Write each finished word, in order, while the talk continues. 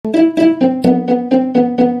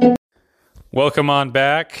Welcome on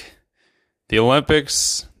back. The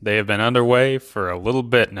Olympics, they have been underway for a little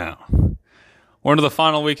bit now. We're into the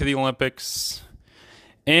final week of the Olympics.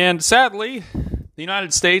 And sadly, the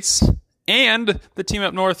United States and the team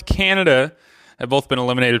up north, Canada, have both been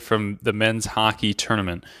eliminated from the men's hockey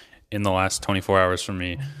tournament in the last 24 hours from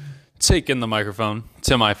me taking the microphone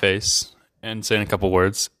to my face and saying a couple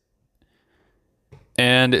words.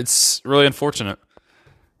 And it's really unfortunate.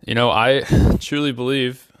 You know, I truly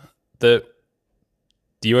believe that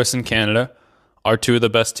the U.S. and Canada are two of the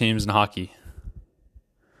best teams in hockey.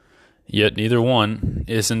 Yet neither one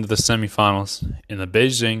is into the semifinals in the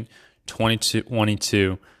Beijing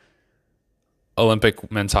 2022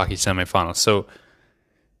 Olympic men's hockey semifinals. So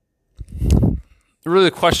really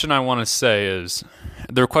the question I want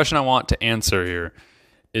to answer here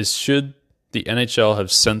is, should the NHL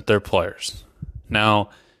have sent their players?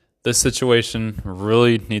 Now, this situation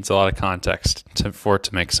really needs a lot of context for it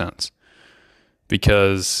to make sense.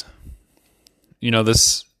 Because, at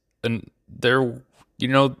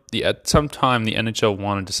some time the NHL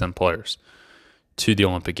wanted to send players to the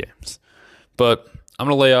Olympic Games. But I'm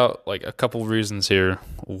going to lay out a couple reasons here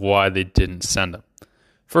why they didn't send them.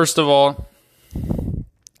 First of all,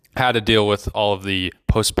 had to deal with all of the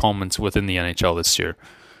postponements within the NHL this year.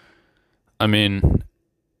 I mean,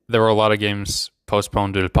 there were a lot of games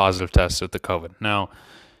postponed due to positive tests with the COVID. Now,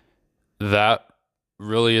 that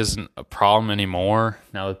really isn't a problem anymore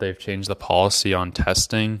now that they've changed the policy on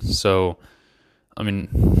testing. So, I mean,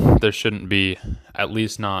 there shouldn't be, at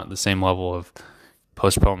least not the same level of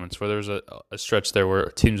postponements, where there's a stretch there where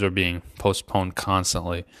teams were being postponed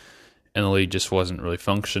constantly and the league just wasn't really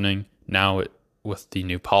functioning. Now, with the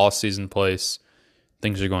new policies in place,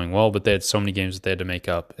 things are going well, but they had so many games that they had to make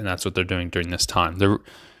up, and that's what they're doing during this time. They're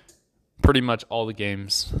pretty much all the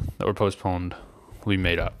games that were postponed will be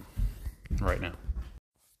made up right now.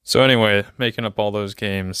 So anyway, making up all those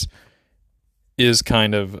games is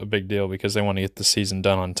kind of a big deal because they want to get the season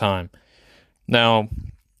done on time. Now,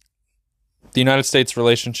 the United States'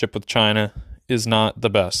 relationship with China is not the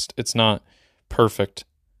best. It's not perfect.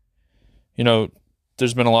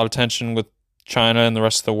 There's been a lot of tension with China and the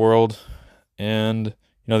rest of the world. And,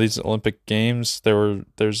 these Olympic Games,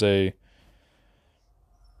 there's a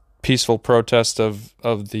peaceful protest of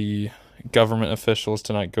the government officials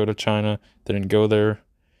to not go to China. They didn't go there.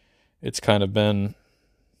 It's kind of been,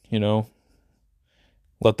 let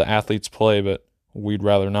the athletes play, but we'd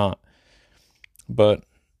rather not. But,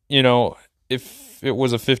 if it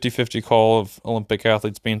was a 50-50 call of Olympic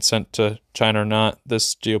athletes being sent to China or not,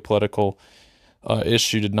 this geopolitical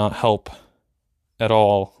issue did not help at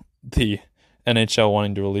all the NHL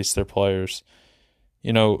wanting to release their players.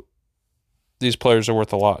 These players are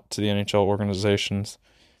worth a lot to the NHL organizations.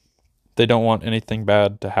 They don't want anything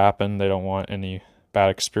bad to happen. They don't want any bad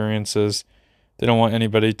experiences. They don't want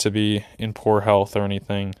anybody to be in poor health or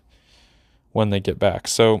anything when they get back.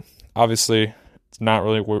 So obviously it's not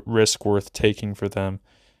really risk worth taking for them,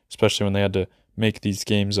 especially when they had to make these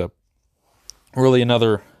games up. Really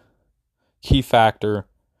another key factor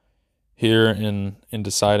here in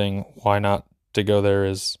deciding why not to go there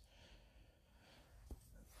is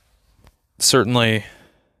certainly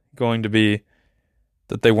going to be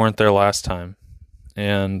that they weren't there last time,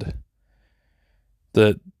 and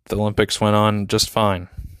that the Olympics went on just fine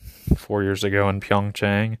 4 years ago in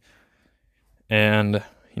Pyeongchang. And,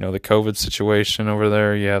 the COVID situation over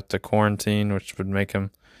there, you have to quarantine, which would make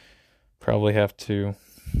them probably have to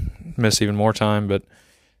miss even more time. But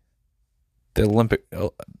the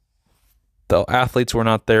athletes were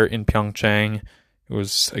not there in Pyeongchang. It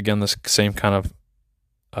was, again, the same kind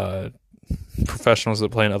of professionals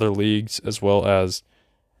that play in other leagues as well as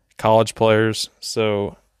college players.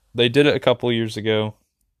 So they did it a couple years ago.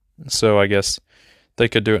 So I guess they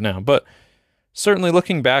could do it now. But certainly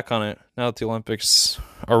looking back on it, now that the Olympics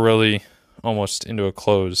are really almost into a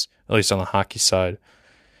close, at least on the hockey side,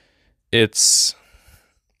 it's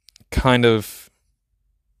kind of,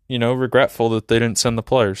 regretful that they didn't send the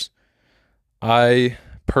players. I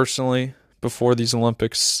personally, before these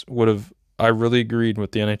Olympics, I really agreed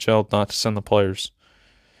with the NHL not to send the players.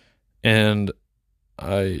 And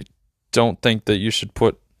I don't think that you should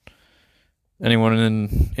put anyone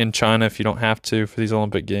in China if you don't have to for these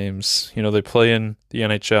Olympic Games. They play in the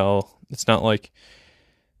NHL. It's not like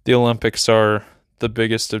the Olympics are the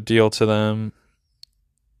biggest of deal to them.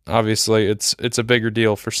 Obviously, it's a bigger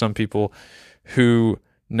deal for some people who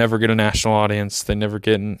never get a national audience. They never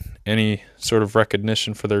get any sort of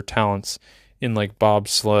recognition for their talents in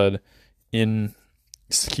bobsled, in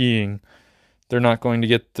skiing. They're not going to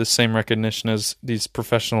get the same recognition as these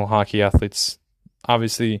professional hockey athletes.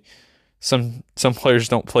 Obviously, some players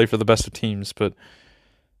don't play for the best of teams, but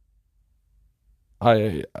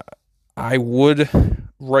I would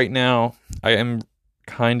right now. I am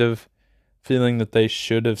kind of feeling that they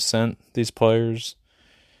should have sent these players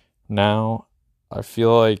now. I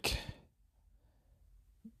feel like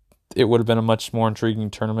it would have been a much more intriguing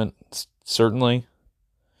tournament, certainly.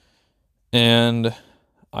 And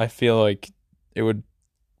I feel like it would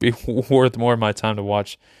be worth more of my time to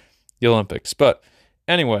watch the Olympics. But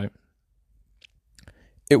anyway,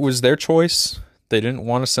 it was their choice. They didn't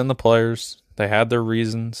want to send the players. They had their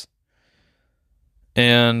reasons.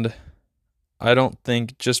 And I don't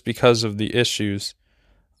think just because of the issues,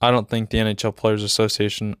 I don't think the NHL Players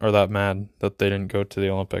Association are that mad that they didn't go to the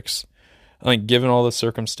Olympics. I think given all the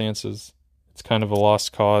circumstances, it's kind of a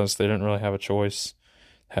lost cause. They didn't really have a choice.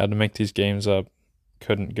 Had to make these games up.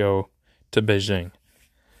 Couldn't go to Beijing.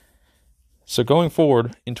 So going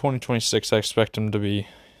forward in 2026, I expect them to be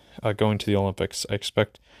going to the Olympics. I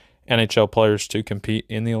expect NHL players to compete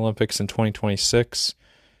in the Olympics in 2026.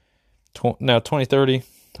 Now 2030,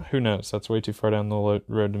 who knows? That's way too far down the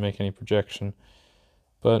road to make any projection.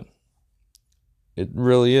 But it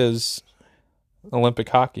really is, Olympic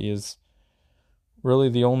hockey is really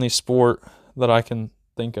the only sport that I can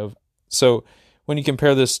think of. So when you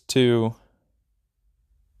compare this to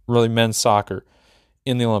really men's soccer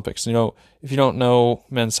in the Olympics, if you don't know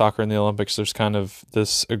men's soccer in the Olympics, there's kind of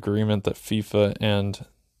this agreement that FIFA and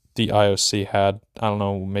the IOC had, I don't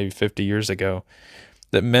know, maybe 50 years ago,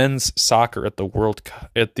 that men's soccer at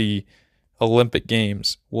the Olympic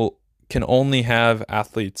Games can only have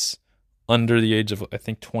athletes under the age of, I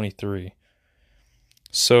think, 23.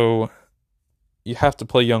 So you have to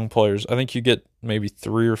play young players. I think you get maybe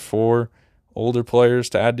 3 or 4 older players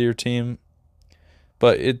to add to your team.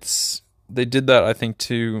 But they did that, I think,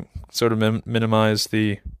 to sort of minimize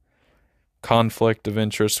the conflict of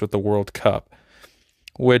interest with the World Cup,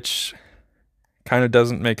 which kind of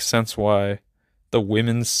doesn't make sense why the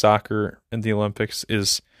women's soccer in the Olympics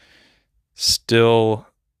is still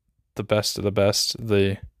the best of the best.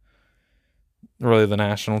 The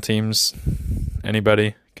national teams,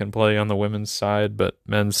 anybody can play on the women's side, but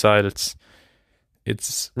men's side,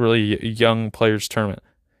 it's really a young players tournament.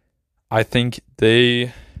 I think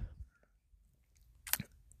they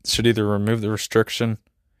should either remove the restriction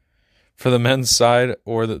for the men's side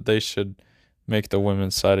or that they should make the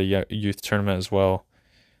women's side a youth tournament as well.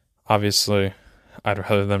 Obviously, I'd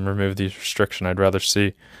rather them remove the restriction. I'd rather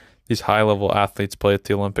see these high-level athletes play at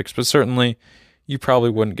the Olympics, but certainly you probably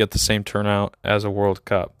wouldn't get the same turnout as a World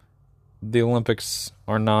Cup. The Olympics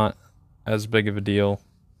are not as big of a deal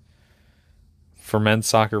for men's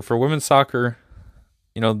soccer. For women's soccer,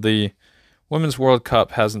 the Women's World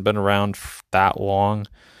Cup hasn't been around that long,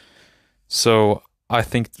 so I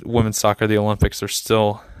think women's soccer, the Olympics, are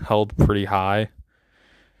still held pretty high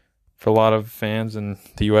for a lot of fans, and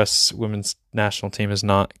the U.S. women's national team has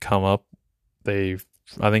not come up. They've,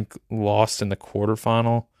 I think, lost in the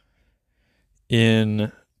quarterfinal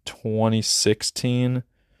in 2016. I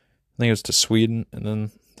think it was to Sweden, and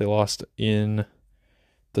then they lost in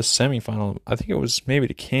the semifinal. I think it was maybe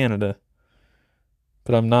to Canada,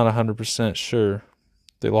 but I'm not 100% sure.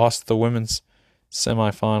 They lost the women's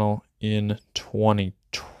semifinal in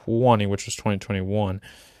 2020, which was 2021.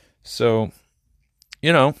 So,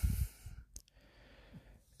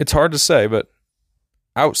 it's hard to say, but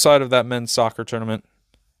outside of that men's soccer tournament,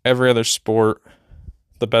 every other sport,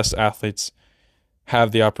 the best athletes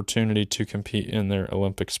have the opportunity to compete in their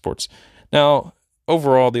Olympic sports. Now,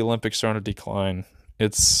 overall, the Olympics are on a decline.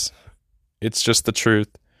 It's just the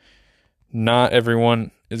truth. Not everyone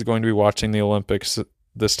is going to be watching the Olympics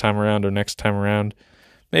this time around or next time around.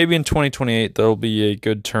 Maybe in 2028 there'll be a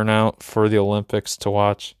good turnout for the Olympics to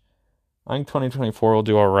watch. I think 2024 will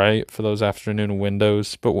do all right for those afternoon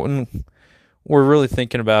windows. But when we're really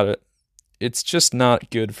thinking about it, it's just not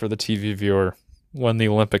good for the TV viewer when the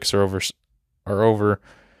Olympics are over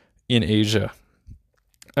in Asia.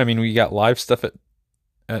 I mean, we got live stuff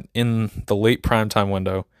in the late primetime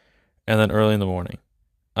window and then early in the morning.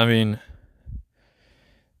 I mean,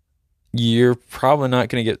 you're probably not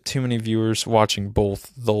going to get too many viewers watching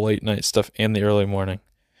both the late night stuff and the early morning.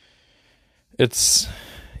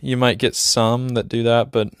 You might get some that do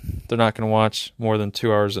that, but they're not going to watch more than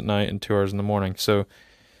 2 hours at night and 2 hours in the morning. So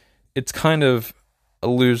it's kind of a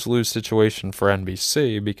lose-lose situation for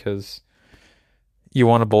NBC because you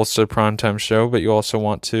want to bolster a primetime show, but you also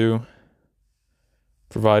want to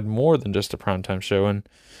provide more than just a primetime show.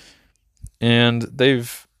 And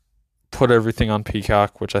they've put everything on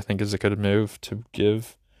Peacock, which I think is a good move to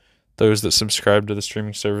give those that subscribe to the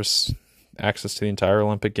streaming service access to the entire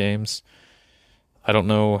Olympic Games. I don't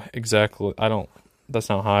know exactly. That's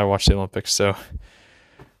not how I watch the Olympics, so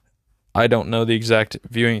I don't know the exact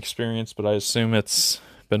viewing experience, but I assume it's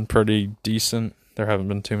been pretty decent. There haven't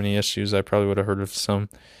been too many issues. I probably would have heard of some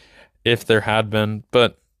if there had been.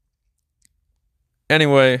 But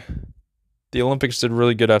anyway, the Olympics did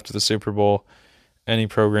really good after the Super Bowl. Any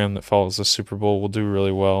program that follows the Super Bowl will do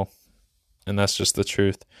really well, and that's just the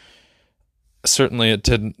truth. Certainly, it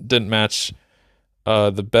didn't match.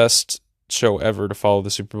 The best show ever to follow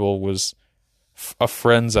the Super Bowl was a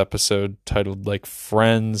Friends episode titled like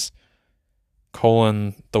Friends: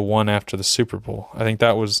 the one after the Super Bowl. I think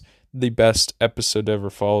that was the best episode to ever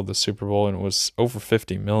follow the Super Bowl, and it was over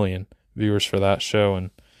 50 million viewers for that show.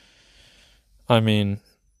 And I mean,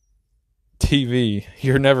 TV,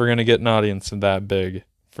 you're never going to get an audience that big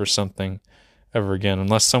for something ever again,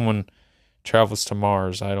 unless someone travels to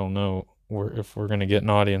Mars. I don't know if we're going to get an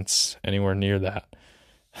audience anywhere near that.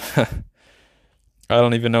 I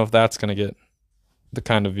don't even know if that's going to get the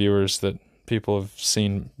kind of viewers that people have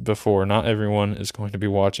seen before. Not everyone is going to be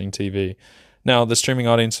watching TV. Now, the streaming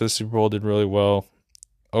audience for the Super Bowl did really well.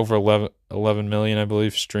 Over 11 million, I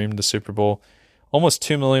believe, streamed the Super Bowl. Almost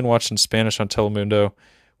 2 million watched in Spanish on Telemundo,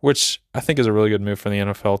 which I think is a really good move for the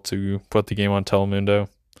NFL to put the game on Telemundo.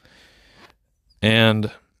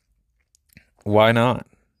 And why not?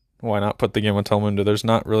 Why not put the game on Telemundo? There's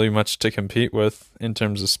not really much to compete with in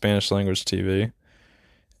terms of Spanish language TV.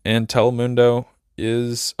 And Telemundo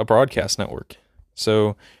is a broadcast network.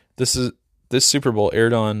 So this Super Bowl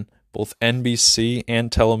aired on both NBC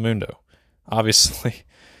and Telemundo. Obviously,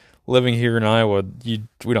 living here in Iowa,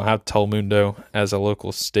 we don't have Telemundo as a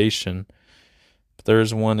local station. But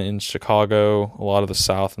there's one in Chicago, a lot of the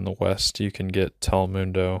South and the West. You can get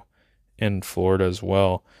Telemundo in Florida as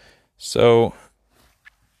well. So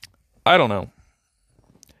I don't know.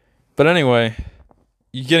 But anyway,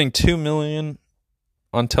 you're getting 2 million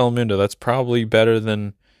on Telemundo. That's probably better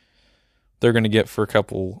than they're going to get for a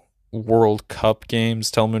couple World Cup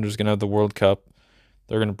games. Telemundo's going to have the World Cup.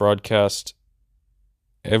 They're going to broadcast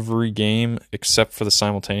every game except for the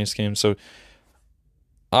simultaneous game. So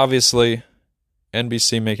obviously,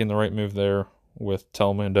 NBC making the right move there with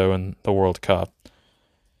Telemundo and the World Cup.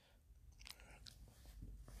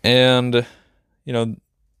 And,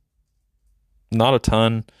 not a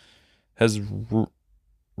ton has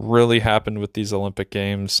really happened with these Olympic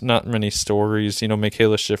Games. Not many stories.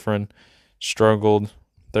 Michaela Schifrin struggled.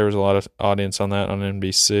 There was a lot of audience on that on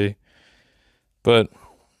NBC. But,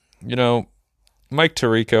 Mike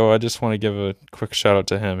Tirico, I just want to give a quick shout out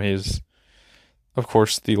to him. He's, of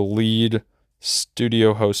course, the lead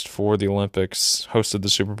studio host for the Olympics, hosted the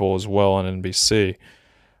Super Bowl as well on NBC.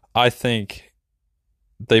 I think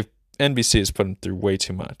NBC has put him through way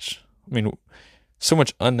too much. I mean, so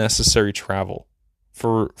much unnecessary travel.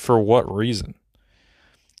 For what reason?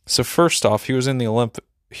 So first off, he was in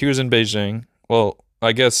Beijing. Well,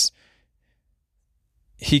 I guess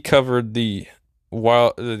he covered the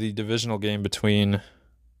divisional game between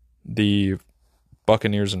the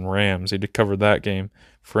Buccaneers and Rams. He covered that game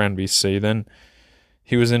for NBC. Then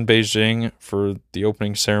he was in Beijing for the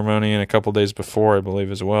opening ceremony and a couple days before, I believe,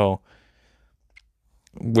 as well.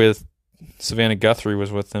 With Savannah Guthrie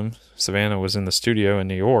was with him. Savannah was in the studio in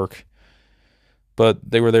New York.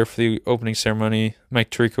 But they were there for the opening ceremony.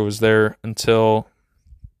 Mike Tirico was there until,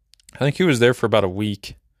 I think he was there for about a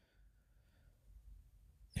week.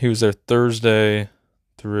 He was there Thursday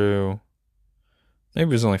through, maybe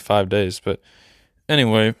it was only 5 days. But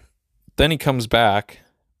anyway, then he comes back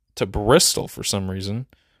to Bristol for some reason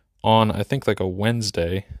on, I think, like a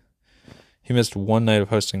Wednesday. He missed one night of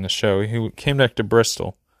hosting the show. He came back to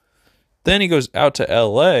Bristol. Then he goes out to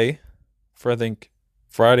LA for, I think,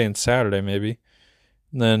 Friday and Saturday maybe.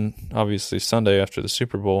 And then, obviously, Sunday after the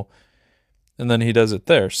Super Bowl. And then he does it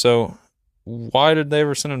there. So, why did they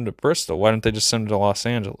ever send him to Bristol? Why didn't they just send him to Los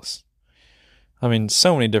Angeles? I mean,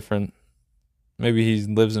 so many different... Maybe he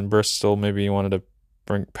lives in Bristol. Maybe he wanted to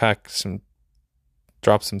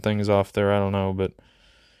drop some things off there. I don't know, but...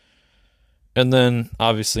 And then,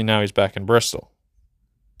 obviously, now he's back in Bristol.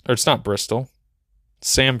 Or it's not Bristol. It's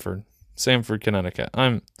Sanford, Connecticut.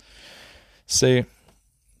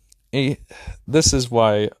 This is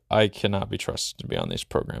why I cannot be trusted to be on these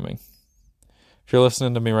programming. If you're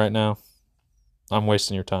listening to me right now, I'm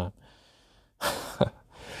wasting your time.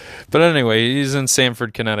 But anyway, he's in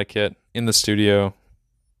Sanford, Connecticut, in the studio.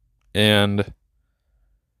 And,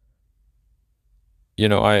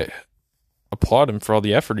 I applaud him for all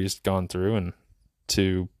the effort he's gone through and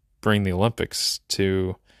to bring the Olympics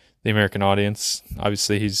to the American audience.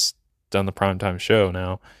 Obviously, he's done the primetime show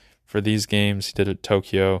now for these games. He did it in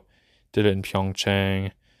Tokyo, did it in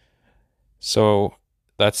Pyeongchang. So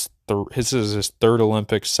this is his third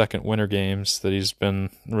Olympics, second Winter Games that he's been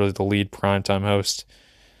really the lead primetime host.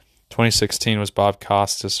 2016 was Bob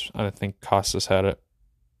Costas. I think Costas had it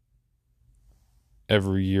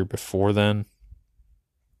every year before then.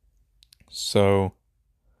 So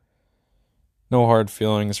no hard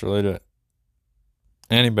feelings related to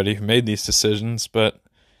anybody who made these decisions, but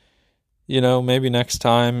maybe next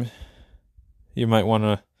time you might want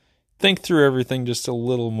to think through everything just a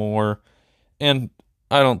little more. And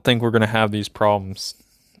I don't think we're going to have these problems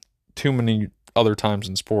too many other times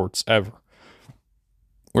in sports ever.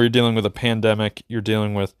 Where you're dealing with a pandemic, you're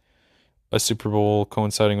dealing with a Super Bowl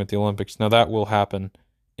coinciding with the Olympics. Now that will happen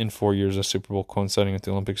in 4 years, a Super Bowl coinciding with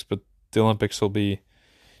the Olympics, but the Olympics will be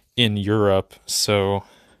in Europe, so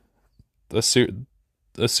the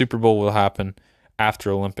Super Bowl will happen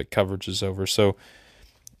after Olympic coverage is over. So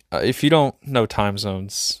if you don't know time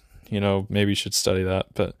zones, maybe you should study that,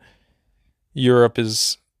 but Europe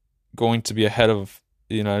is going to be ahead of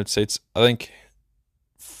the United States. I think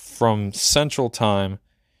from Central Time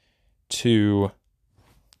to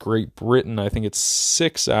Great Britain, I think it's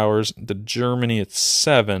 6 hours. To Germany, it's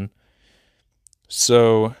 7.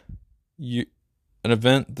 So an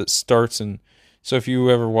event that starts so if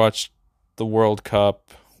you ever watched the World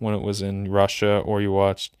Cup when it was in Russia, or you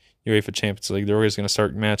watched UEFA Champions League, they're always going to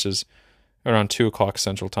start matches around 2 o'clock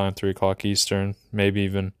Central Time, 3 o'clock Eastern, maybe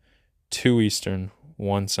even 2 Eastern,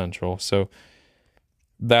 1 Central. So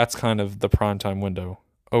that's kind of the primetime window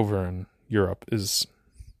over in Europe, is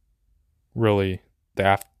really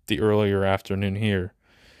the earlier afternoon here.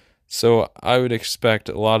 So I would expect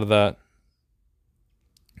a lot of that.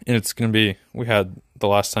 And it's going to be, we had the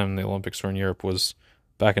last time the Olympics were in Europe was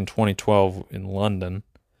back in 2012 in London.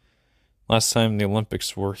 Last time the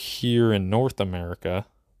Olympics were here in North America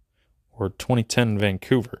were 2010 in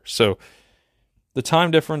Vancouver. So the time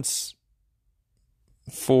difference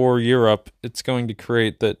for Europe, it's going to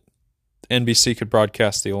create that NBC could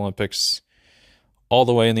broadcast the Olympics all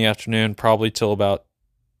the way in the afternoon, probably till about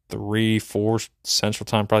 3, 4 Central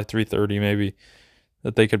Time, probably 3:30 maybe,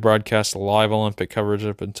 that they could broadcast live Olympic coverage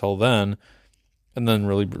up until then, and then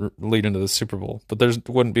really lead into the Super Bowl. But there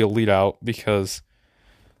wouldn't be a lead out, because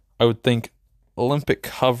I would think Olympic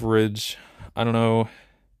coverage, I don't know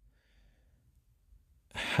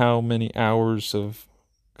how many hours of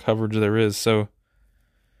coverage there is, so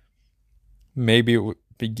maybe it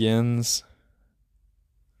begins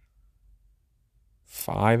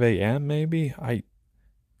 5 a.m. maybe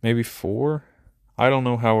 4. I don't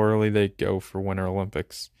know how early they go for Winter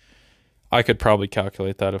Olympics. I could probably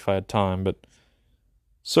calculate that if I had time, but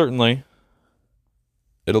certainly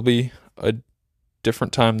it'll be a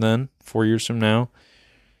different time then, 4 years from now.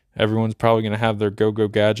 Everyone's probably going to have their go-go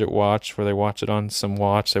gadget watch where they watch it on some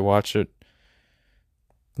watch. They watch it.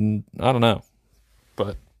 I don't know.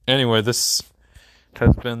 But anyway, this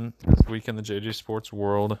has been This Week in the JJ Sports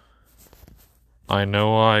World. I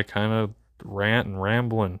know I kind of rant and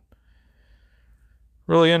ramble and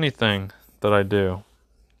really anything that I do.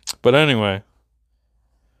 But anyway,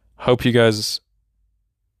 hope you guys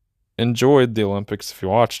enjoyed the Olympics if you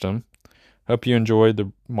watched them. Hope you enjoyed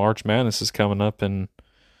the March Madness is coming up in,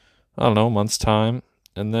 I don't know, a month's time.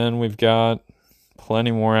 And then we've got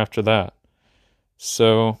plenty more after that.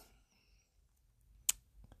 So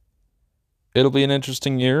it'll be an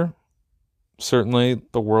interesting year. Certainly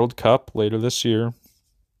the World Cup later this year.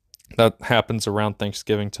 That happens around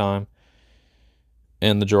Thanksgiving time.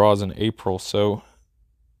 And the draw's in April. So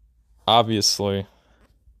obviously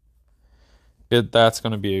that's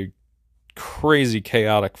going to be a crazy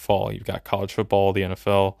chaotic fall. You've got college football, the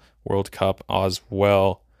NFL, World Cup as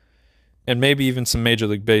well, and maybe even some Major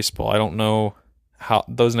League Baseball. I don't know how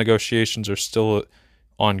those negotiations are still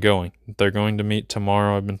ongoing. They're going to meet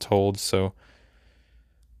tomorrow, I've been told. So,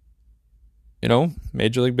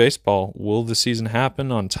 Major League Baseball, will the season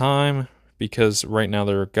happen on time? Because right now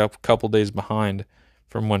they're a couple days behind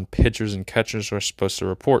from when pitchers and catchers are supposed to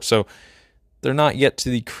report. So they're not yet to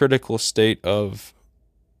the critical state of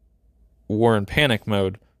war and panic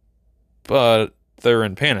mode, but they're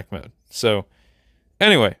in panic mode. So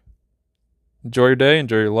anyway, enjoy your day,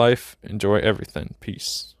 enjoy your life, enjoy everything.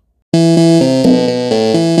 Peace.